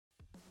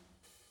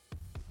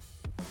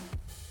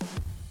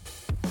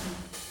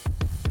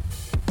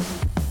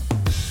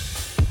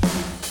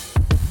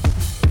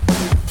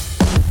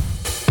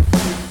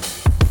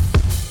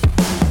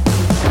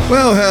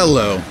Well,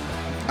 hello.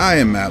 I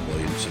am Matt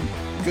Williamson.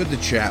 Good to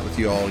chat with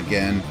you all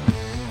again.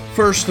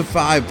 First of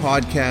 5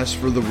 podcasts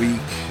for the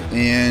week,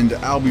 and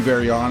I'll be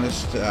very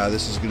honest,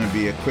 this is going to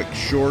be a quick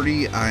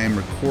shorty. I am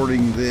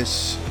recording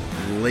this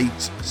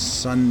late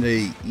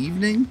Sunday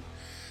evening.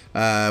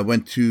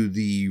 Went to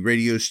the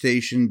radio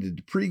station, did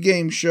the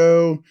pregame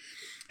show,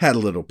 had a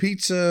little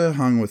pizza,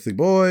 hung with the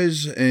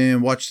boys,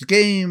 and watched the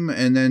game,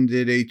 and then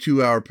did a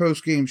 2-hour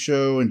postgame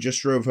show, and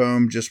just drove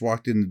home, just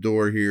walked in the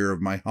door here of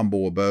my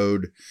humble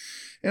abode.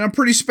 And I'm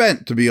pretty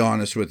spent, to be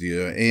honest with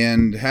you,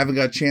 and haven't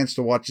got a chance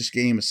to watch this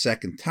game a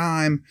second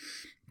time.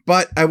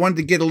 But I wanted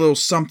to get a little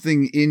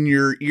something in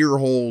your ear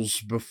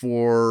holes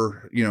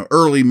before,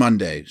 early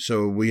Monday.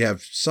 So we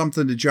have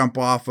something to jump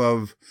off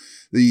of.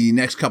 The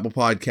next couple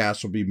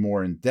podcasts will be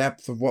more in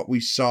depth of what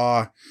we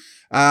saw.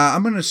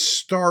 I'm going to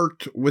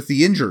start with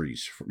the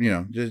injuries,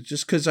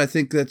 just because I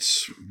think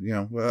that's,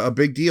 a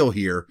big deal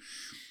here.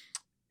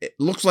 It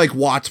looks like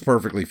Watt's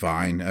perfectly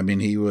fine. I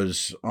mean, he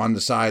was on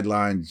the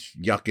sidelines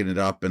yucking it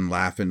up and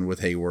laughing with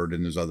Hayward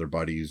and his other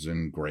buddies,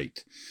 and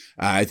great.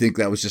 I think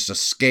that was just a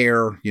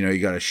scare. He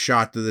got a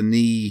shot to the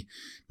knee,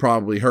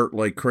 probably hurt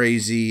like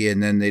crazy,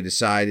 and then they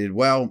decided,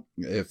 well,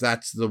 if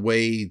that's the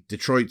way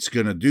Detroit's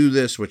going to do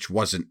this, which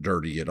wasn't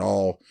dirty at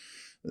all,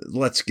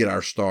 let's get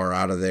our star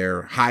out of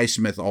there.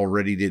 Highsmith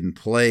already didn't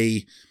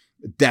play.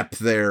 Depth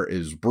there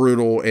is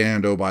brutal.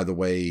 And, oh, by the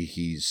way,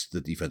 he's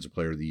the defensive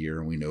player of the year,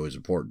 and we know his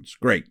importance.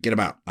 Great. Get him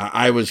out.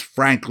 I was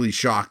frankly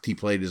shocked he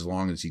played as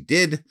long as he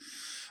did.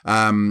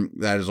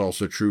 That is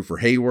also true for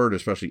Hayward,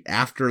 especially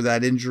after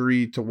that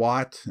injury to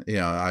Watt.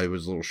 I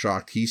was a little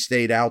shocked he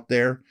stayed out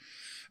there.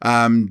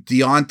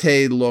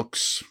 Deontay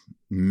looks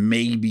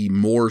maybe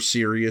more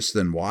serious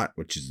than Watt,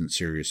 which isn't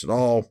serious at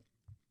all.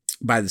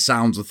 By the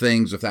sounds of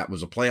things, if that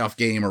was a playoff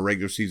game or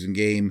regular season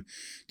game,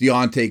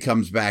 Deontay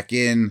comes back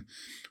in.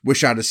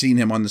 Wish I'd have seen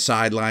him on the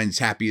sidelines,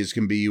 happy as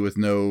can be with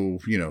no,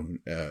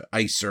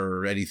 ice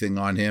or anything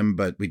on him,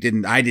 but we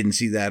didn't. I didn't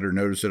see that or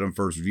notice it on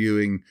first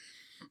viewing.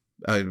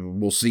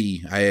 We'll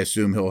see. I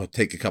assume he'll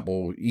take a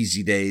couple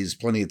easy days,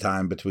 plenty of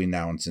time between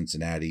now and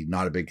Cincinnati.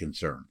 Not a big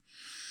concern.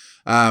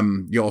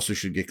 You also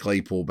should get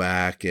Claypool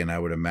back, and I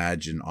would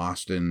imagine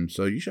Austin.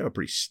 So you should have a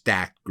pretty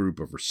stacked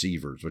group of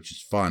receivers, which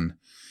is fun.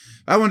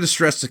 I wanted to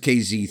stress the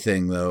KZ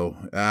thing, though.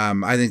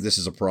 I think this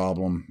is a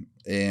problem,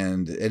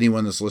 and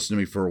anyone that's listened to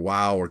me for a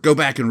while, or go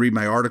back and read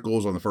my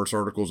articles, on the first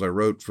articles I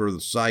wrote for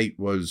the site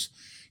was,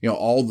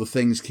 all the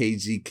things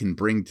KZ can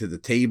bring to the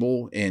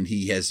table, and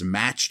he has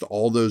matched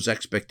all those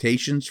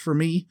expectations for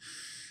me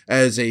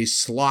as a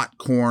slot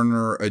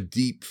corner, a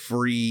deep,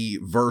 free,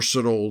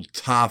 versatile,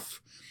 tough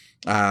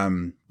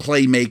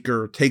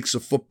playmaker, takes the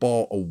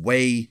football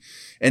away.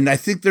 And I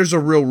think there's a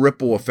real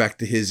ripple effect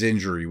to his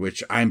injury,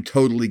 which I'm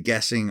totally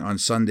guessing on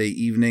Sunday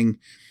evening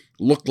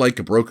looked like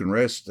a broken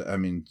wrist. I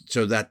mean,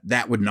 so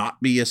that would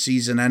not be a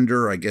season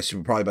ender. I guess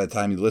probably by the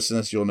time you listen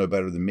to this, you'll know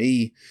better than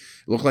me.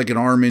 It looked like an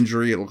arm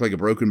injury. It looked like a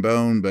broken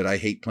bone, but I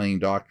hate playing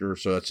doctor.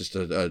 So that's just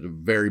a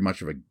very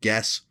much of a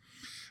guess.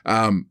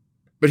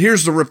 But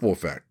here's the ripple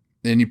effect.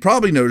 And you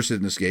probably noticed it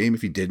in this game.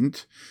 If you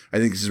didn't, I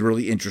think this is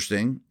really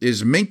interesting,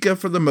 is Minkah,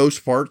 for the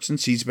most part,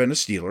 since he's been a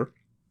Steeler,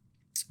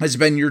 has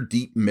been your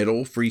deep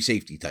middle free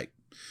safety type.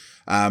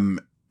 And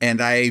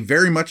I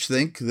very much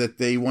think that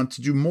they want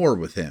to do more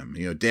with him.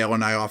 Dale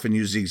and I often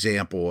use the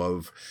example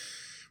of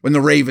when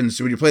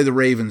you play the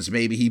Ravens,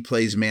 maybe he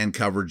plays man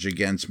coverage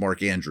against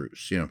Mark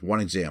Andrews,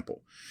 one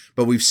example.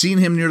 But we've seen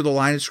him near the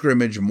line of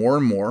scrimmage more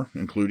and more,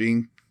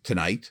 including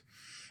tonight.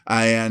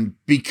 And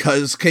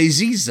because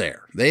KZ's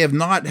there, they have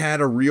not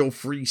had a real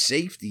free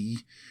safety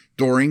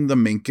during the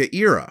Minkah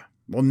era.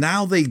 Well,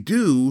 now they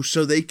do,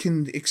 so they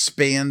can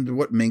expand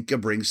what Minkah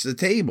brings to the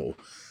table,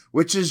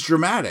 which is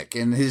dramatic.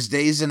 In his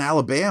days in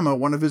Alabama,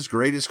 one of his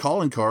greatest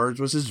calling cards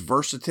was his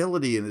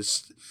versatility and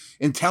his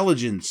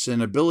intelligence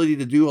and ability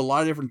to do a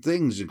lot of different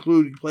things,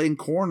 including playing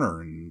corner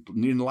and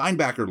in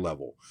linebacker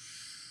level.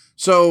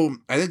 So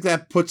I think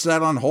that puts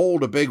that on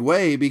hold a big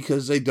way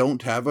because they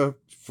don't have a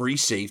free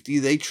safety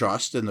they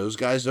trust, and those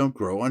guys don't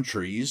grow on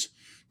trees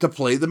to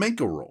play the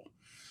Minkah role.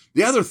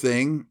 The other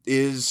thing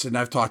is, and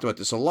I've talked about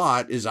this a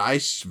lot, is I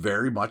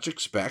very much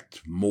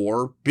expect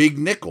more big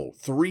nickel,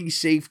 3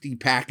 safety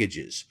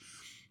packages.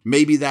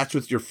 Maybe that's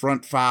with your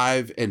front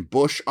 5 and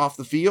Bush off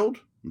the field.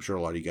 I'm sure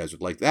a lot of you guys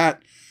would like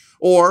that.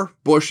 Or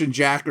Bush and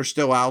Jack are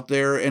still out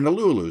there and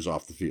Alulu's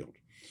off the field.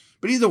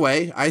 But either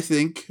way, I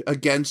think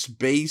against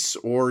base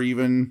or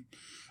even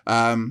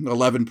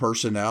 11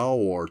 personnel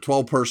or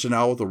 12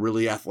 personnel with a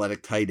really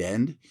athletic tight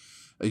end,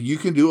 you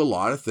can do a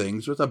lot of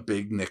things with a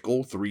big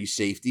nickel 3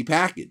 safety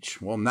package.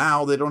 Well,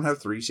 now they don't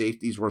have 3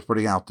 safeties worth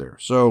putting out there.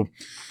 So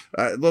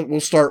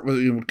we'll start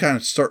with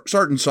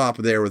start and stop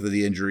there with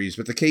the injuries,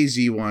 but the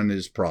KZ one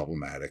is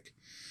problematic.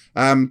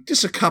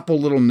 Just a couple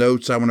little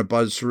notes I want to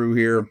buzz through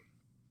here.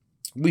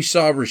 We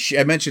saw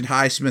I mentioned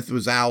Highsmith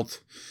was out.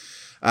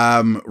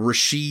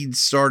 Rashid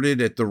started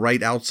at the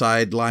right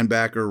outside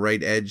linebacker,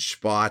 right edge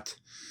spot.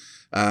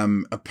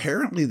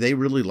 Apparently they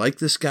really like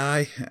this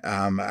guy.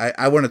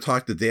 I want to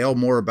talk to Dale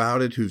more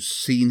about it, who's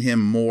seen him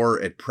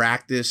more at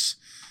practice.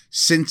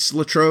 since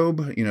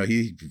Latrobe.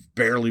 He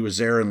barely was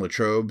there in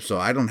Latrobe, so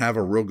I don't have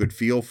a real good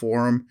feel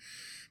for him.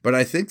 But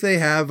I think they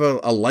have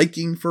a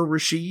liking for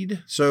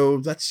Rashid, so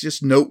that's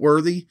just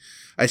noteworthy.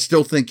 I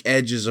still think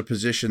edge is a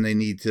position they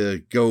need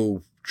to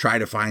go try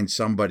to find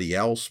somebody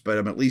else, but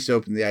I'm at least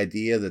open to the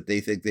idea that they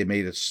think they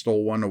made a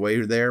stole one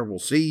away there. We'll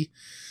see.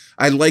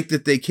 I like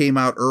that they came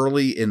out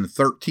early in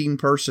 13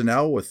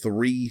 personnel with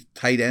 3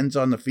 tight ends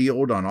on the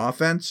field on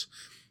offense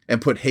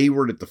and put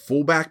Hayward at the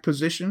fullback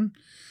position.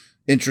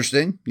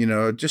 Interesting.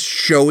 Just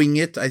showing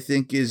it, I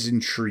think, is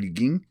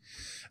intriguing.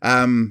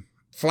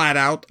 Flat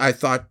out, I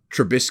thought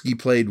Trubisky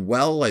played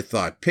well. I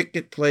thought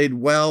Pickett played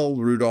well.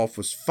 Rudolph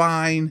was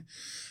fine.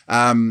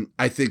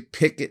 I think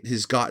Pickett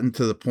has gotten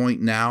to the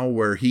point now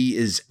where he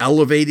is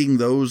elevating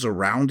those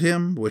around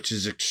him, which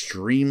is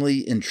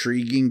extremely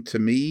intriguing to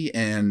me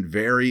and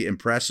very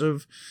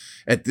impressive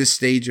at this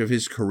stage of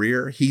his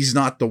career. He's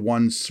not the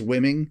one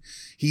swimming.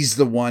 He's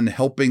the one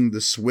helping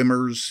the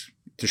swimmers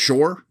to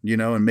shore,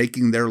 and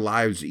making their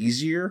lives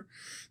easier.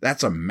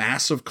 That's a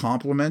massive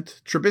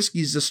compliment.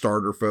 Trubisky's the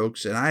starter,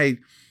 folks, and I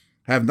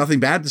have nothing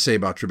bad to say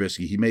about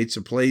Trubisky. He made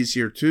some plays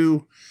here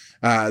too.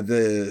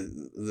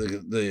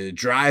 The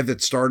drive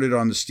that started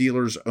on the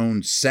Steelers'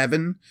 own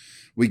 7,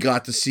 we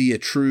got to see a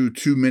true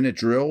 2-minute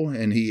drill,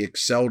 and he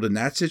excelled in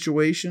that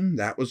situation.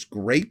 That was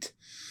great.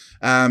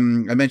 I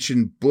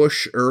mentioned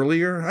Bush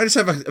earlier. I just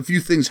have a few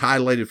things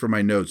highlighted from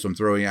my notes I'm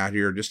throwing out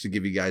here just to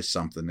give you guys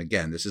something.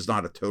 Again, this is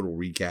not a total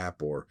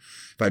recap, or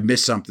if I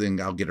miss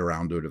something, I'll get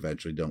around to it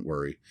eventually. Don't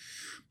worry.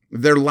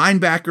 Their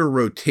linebacker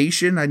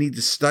rotation, I need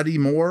to study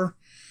more.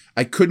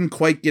 I couldn't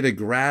quite get a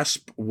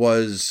grasp.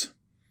 Was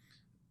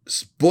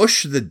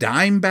Bush the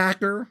dime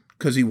backer?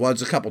 Because he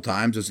was a couple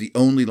times as the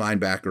only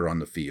linebacker on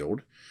the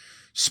field.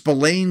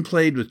 Spillane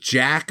played with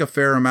Jack a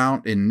fair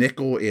amount in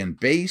nickel and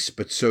base,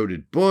 but so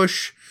did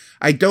Bush.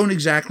 I don't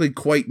exactly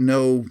quite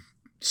know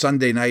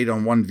Sunday night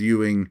on one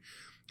viewing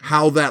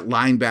how that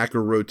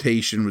linebacker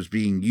rotation was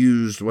being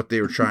used, what they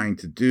were trying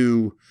to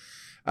do.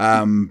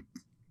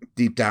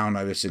 Deep down,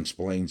 I just think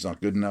Spillane's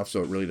not good enough,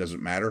 so it really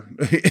doesn't matter.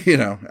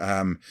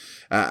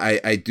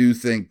 I do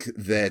think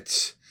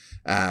that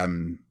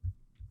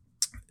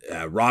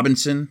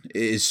Robinson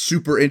is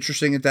super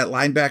interesting at that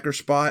linebacker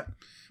spot,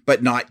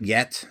 but not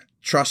yet.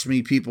 Trust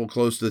me, people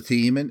close to the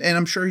team, and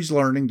I'm sure he's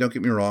learning, don't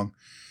get me wrong.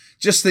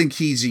 Just think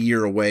he's a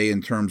year away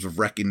in terms of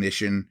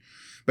recognition,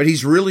 but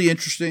he's really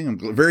interesting.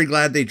 I'm very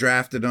glad they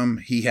drafted him.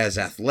 He has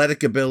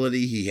athletic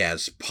ability, he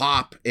has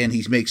pop, and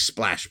he makes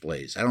splash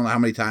plays. I don't know how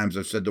many times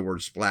I've said the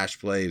word splash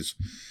plays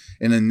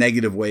in a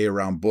negative way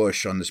around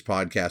Bush on this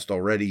podcast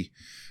already,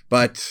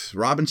 but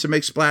Robinson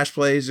makes splash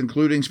plays,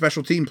 including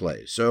special team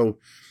plays. So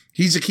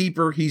he's a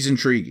keeper. He's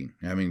intriguing.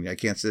 I mean, I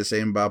can't say the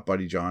same about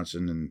Buddy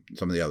Johnson and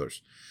some of the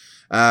others.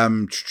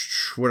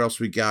 What else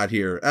we got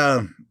here?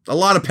 A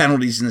lot of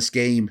penalties in this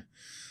game.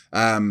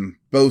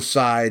 Both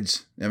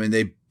sides. I mean,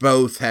 they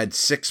both had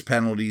 6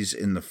 penalties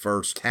in the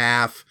first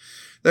half.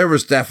 There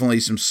was definitely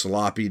some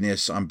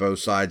sloppiness on both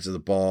sides of the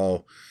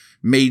ball.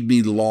 Made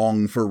me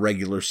long for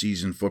regular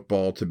season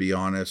football, to be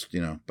honest,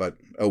 but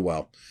oh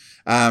well.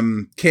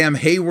 Cam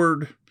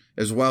Hayward,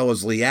 as well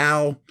as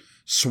Leal,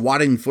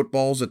 swatting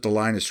footballs at the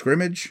line of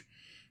scrimmage.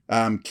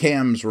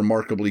 Cam's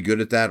remarkably good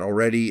at that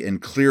already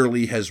and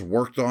clearly has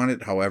worked on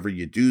it, however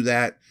you do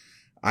that.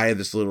 I have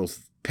this little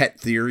pet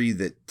theory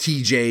that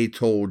TJ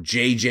told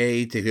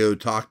JJ to go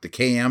talk to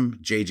Cam.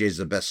 JJ's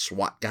the best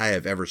SWAT guy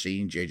I've ever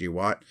seen, JJ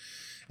Watt.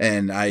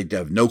 And I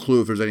have no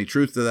clue if there's any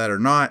truth to that or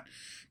not.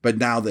 But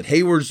now that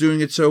Hayward's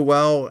doing it so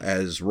well,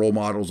 as role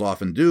models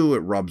often do, it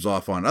rubs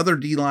off on other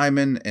D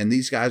linemen, and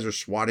these guys are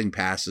swatting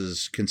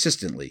passes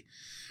consistently.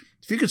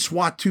 If you could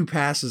swat 2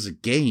 passes a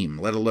game,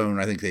 let alone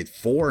I think they had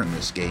 4 in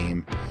this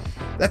game,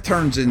 that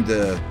turns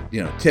into,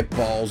 tip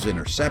balls,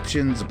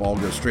 interceptions. The ball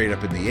goes straight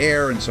up in the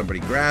air and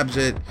somebody grabs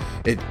it.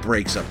 It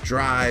breaks up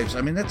drives.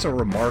 I mean, that's a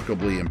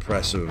remarkably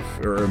impressive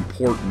or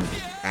important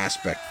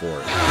aspect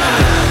for it.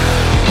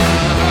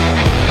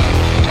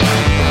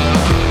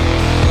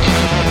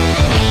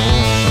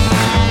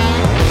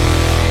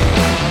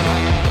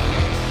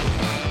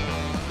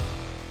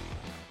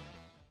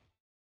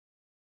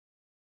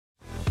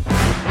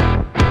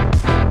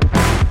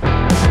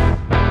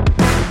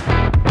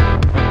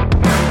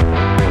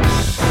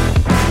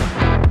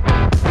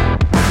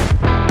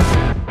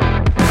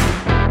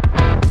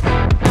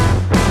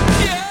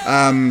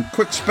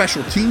 Quick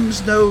special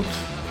teams note.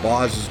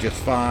 Boz is just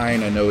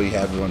fine. I know he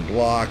had one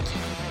blocked.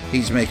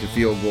 He's making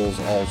field goals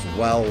all as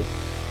well.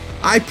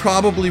 I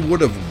probably would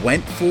have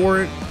went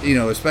for it,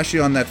 especially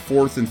on that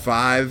 4th and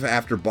 5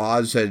 after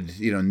Boz had,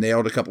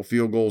 nailed a couple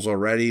field goals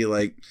already.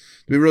 Like,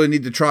 do we really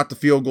need to trot the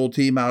field goal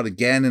team out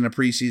again in a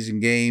preseason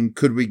game?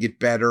 Could we get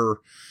better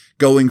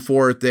going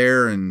for it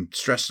there and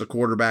stress the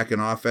quarterback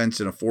and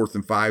offense in a 4th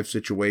and 5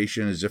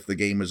 situation as if the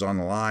game is on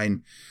the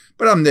line?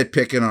 But I'm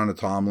nitpicking on a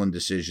Tomlin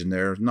decision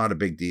there. Not a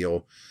big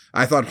deal.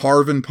 I thought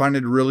Harvin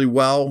punted really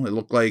well. It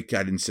looked like,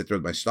 I didn't sit there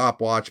with my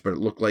stopwatch, but it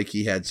looked like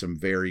he had some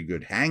very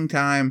good hang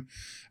time.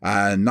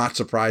 Not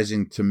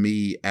surprising to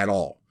me at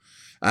all.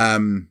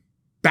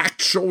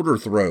 Back shoulder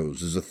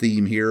throws is a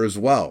theme here as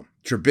well.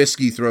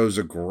 Trubisky throws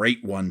a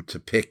great one to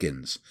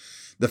Pickens.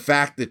 The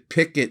fact that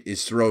Pickett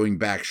is throwing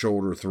back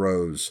shoulder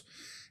throws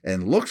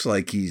and looks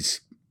like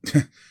he's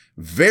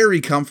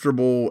very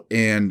comfortable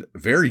and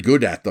very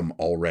good at them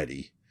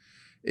already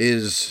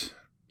is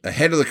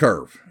ahead of the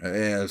curve.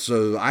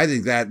 So I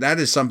think that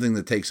is something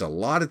that takes a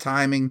lot of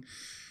timing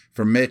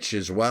for Mitch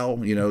as well.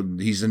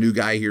 He's a new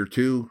guy here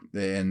too,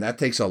 and that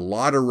takes a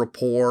lot of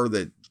rapport,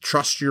 that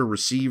trust your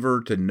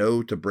receiver to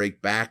know to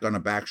break back on a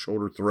back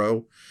shoulder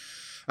throw.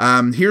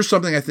 Here's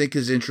something I think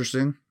is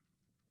interesting.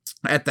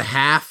 At the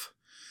half,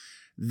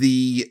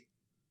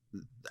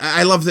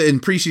 I love that in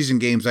preseason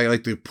games, I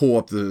like to pull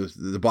up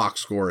the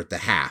box score at the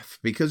half,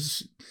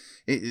 because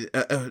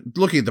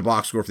looking at the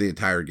box score for the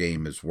entire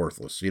game is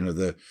worthless.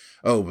 The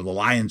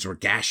Lions were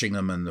gashing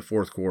them in the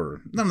fourth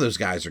quarter. None of those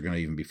guys are going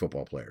to even be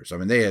football players. I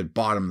mean, they had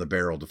bottom of the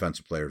barrel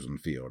defensive players on the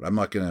field. I'm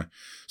not going to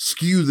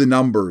skew the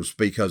numbers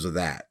because of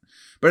that.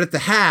 But at the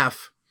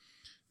half,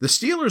 the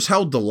Steelers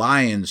held the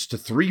Lions to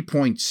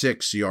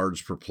 3.6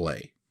 yards per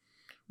play,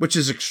 which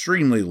is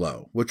extremely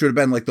low, which would have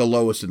been like the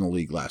lowest in the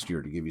league last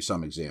year, to give you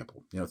some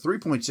example.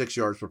 3.6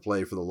 yards per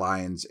play for the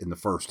Lions in the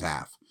first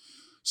half.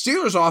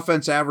 Steelers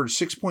offense averaged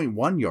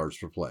 6.1 yards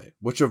per play,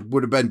 which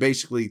would have been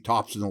basically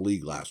tops in the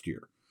league last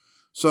year.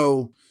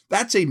 So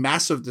that's a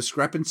massive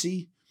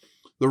discrepancy.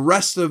 The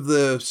rest of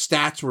the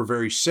stats were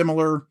very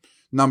similar.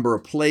 Number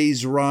of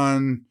plays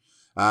run,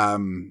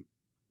 time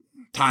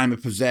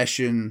of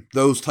possession,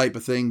 those type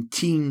of thing.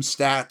 Team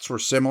stats were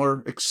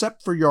similar,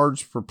 except for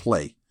yards per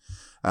play.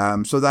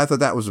 So I thought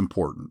that was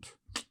important.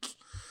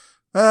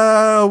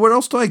 What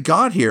else do I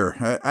got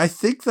here? I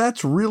think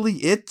that's really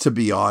it, to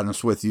be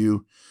honest with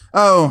you.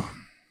 Oh,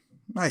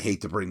 I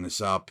hate to bring this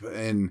up,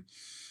 and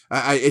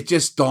it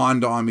just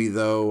dawned on me,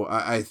 though.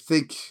 I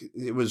think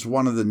it was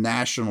one of the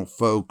national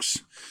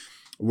folks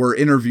were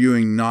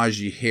interviewing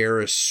Najee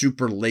Harris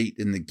super late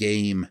in the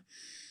game,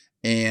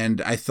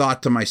 and I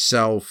thought to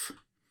myself,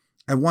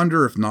 I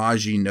wonder if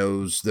Najee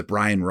knows that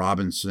Brian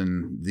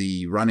Robinson,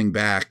 the running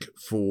back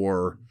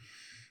for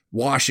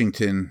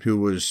Washington, who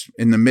was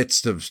in the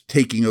midst of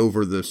taking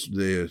over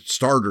the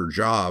starter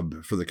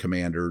job for the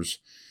Commanders,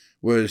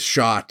 was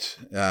shot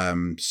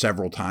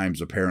several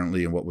times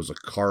apparently in what was a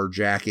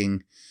carjacking.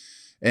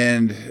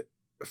 And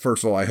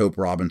first of all, I hope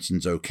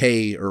Robinson's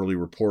okay. Early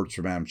reports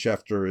from Adam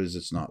Schefter is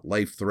it's not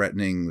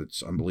life-threatening.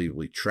 It's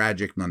unbelievably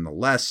tragic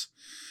nonetheless.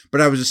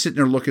 But I was just sitting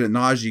there looking at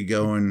Najee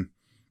going,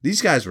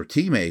 these guys were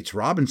teammates.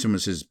 Robinson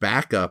was his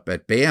backup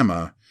at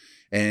Bama.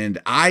 And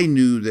I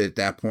knew that at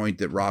that point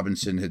that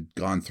Robinson had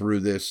gone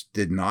through this.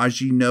 Did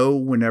Najee know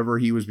whenever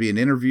he was being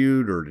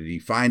interviewed, or did he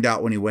find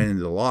out when he went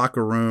into the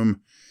locker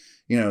room?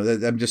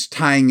 I'm just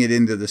tying it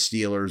into the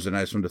Steelers, and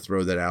I just wanted to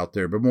throw that out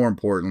there. But more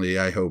importantly,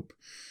 I hope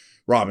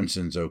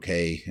Robinson's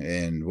okay,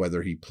 and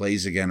whether he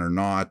plays again or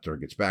not, or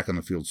gets back on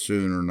the field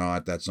soon or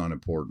not, that's not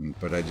important.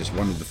 But I just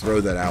wanted to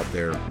throw that out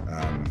there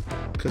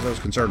because I was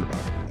concerned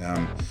about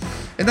it.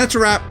 And that's a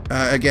wrap.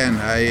 Again,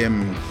 I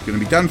am going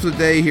to be done for the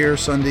day here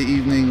Sunday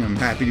evening. I'm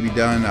happy to be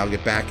done. I'll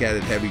get back at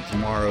it heavy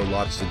tomorrow.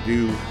 Lots to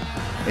do.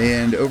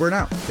 And over and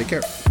out. Take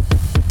care.